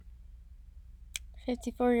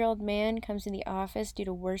54-year-old man comes to the office due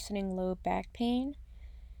to worsening low back pain.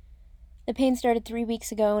 The pain started 3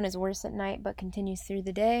 weeks ago and is worse at night but continues through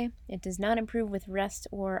the day. It does not improve with rest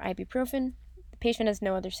or ibuprofen. The patient has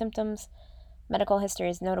no other symptoms. Medical history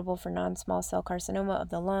is notable for non-small cell carcinoma of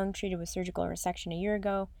the lung treated with surgical resection a year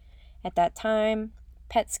ago. At that time,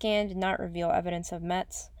 PET scan did not reveal evidence of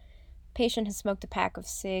METs. Patient has smoked a pack of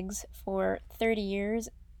cigs for 30 years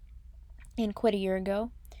and quit a year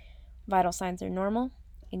ago. Vital signs are normal.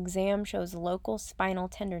 Exam shows local spinal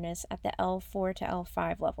tenderness at the L4 to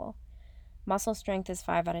L5 level. Muscle strength is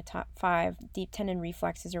 5 out of top 5. Deep tendon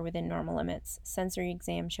reflexes are within normal limits. Sensory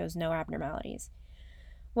exam shows no abnormalities.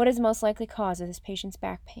 What is most likely cause of this patient's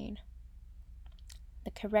back pain?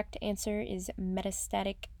 The correct answer is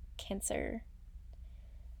metastatic cancer.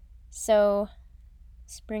 So,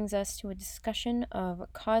 this brings us to a discussion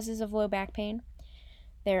of causes of low back pain.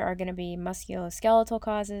 There are going to be musculoskeletal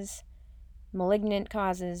causes, malignant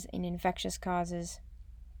causes, and infectious causes.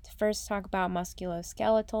 To first talk about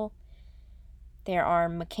musculoskeletal, there are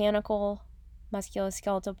mechanical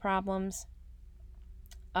musculoskeletal problems,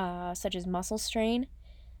 such as muscle strain.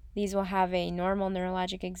 These will have a normal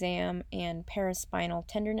neurologic exam and paraspinal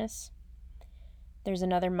tenderness. There's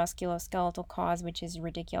another musculoskeletal cause, which is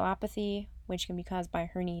radiculopathy, which can be caused by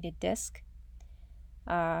herniated disc.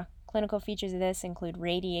 Clinical features of this include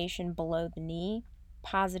radiation below the knee,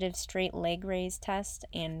 positive straight leg raise test,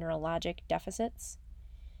 and neurologic deficits.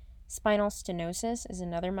 Spinal stenosis is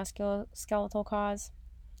another musculoskeletal cause,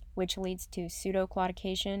 which leads to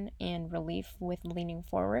pseudoclaudication and relief with leaning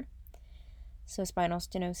forward. So spinal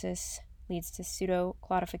stenosis leads to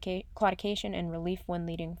pseudoclaudication and relief when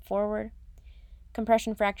leaning forward.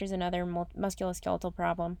 Compression fracture is another musculoskeletal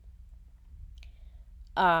problem.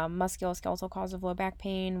 Musculoskeletal cause of low back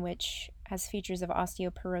pain, which has features of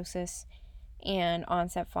osteoporosis and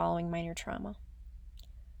onset following minor trauma.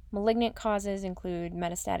 Malignant causes include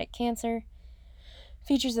metastatic cancer.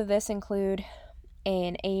 Features of this include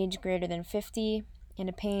an age greater than 50 and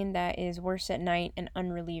a pain that is worse at night and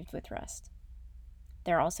unrelieved with rest.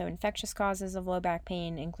 There are also infectious causes of low back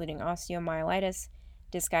pain, including osteomyelitis,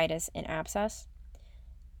 discitis, and abscess.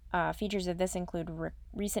 Features of this include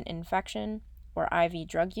recent infection or IV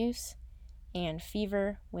drug use and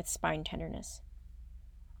fever with spine tenderness.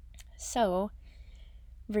 So,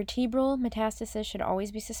 vertebral metastasis should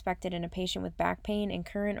always be suspected in a patient with back pain and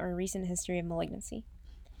current or recent history of malignancy.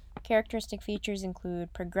 Characteristic features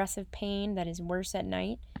include progressive pain that is worse at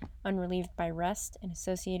night, unrelieved by rest, and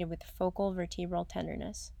associated with focal vertebral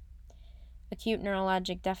tenderness. Acute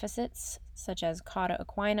neurologic deficits, such as cauda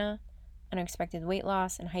equina, unexpected weight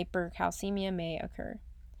loss, and hypercalcemia may occur.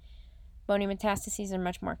 Bony metastases are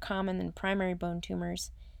much more common than primary bone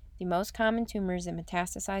tumors. The most common tumors that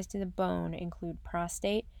metastasize to the bone include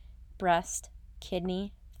prostate, breast,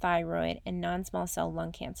 kidney, thyroid, and non-small cell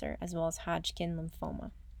lung cancer, as well as Hodgkin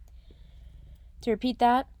lymphoma. To repeat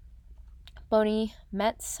that, bony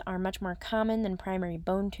mets are much more common than primary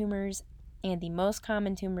bone tumors, and the most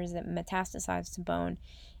common tumors that metastasize to bone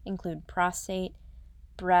include prostate,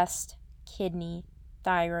 breast, kidney,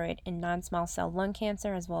 thyroid, and non-small cell lung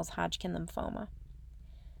cancer, as well as Hodgkin lymphoma.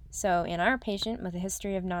 So in our patient with a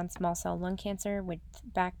history of non-small cell lung cancer with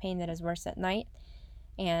back pain that is worse at night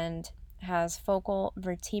and has focal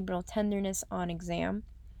vertebral tenderness on exam,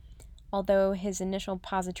 although his initial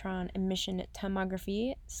positron emission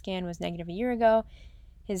tomography scan was negative a year ago,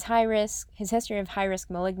 his history of high-risk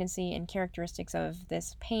malignancy and characteristics of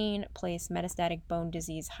this pain place metastatic bone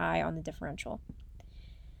disease high on the differential.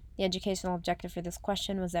 The educational objective for this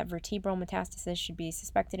question was that vertebral metastasis should be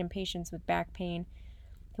suspected in patients with back pain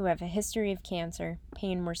who have a history of cancer,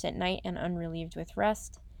 pain worse at night and unrelieved with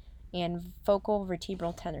rest, and focal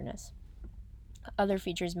vertebral tenderness. Other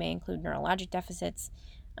features may include neurologic deficits,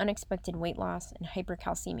 unexpected weight loss, and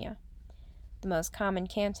hypercalcemia. The most common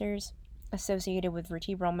cancers associated with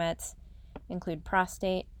vertebral mets include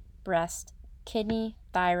prostate, breast, kidney,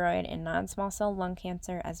 thyroid, and non-small cell lung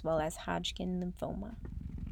cancer, as well as Hodgkin lymphoma.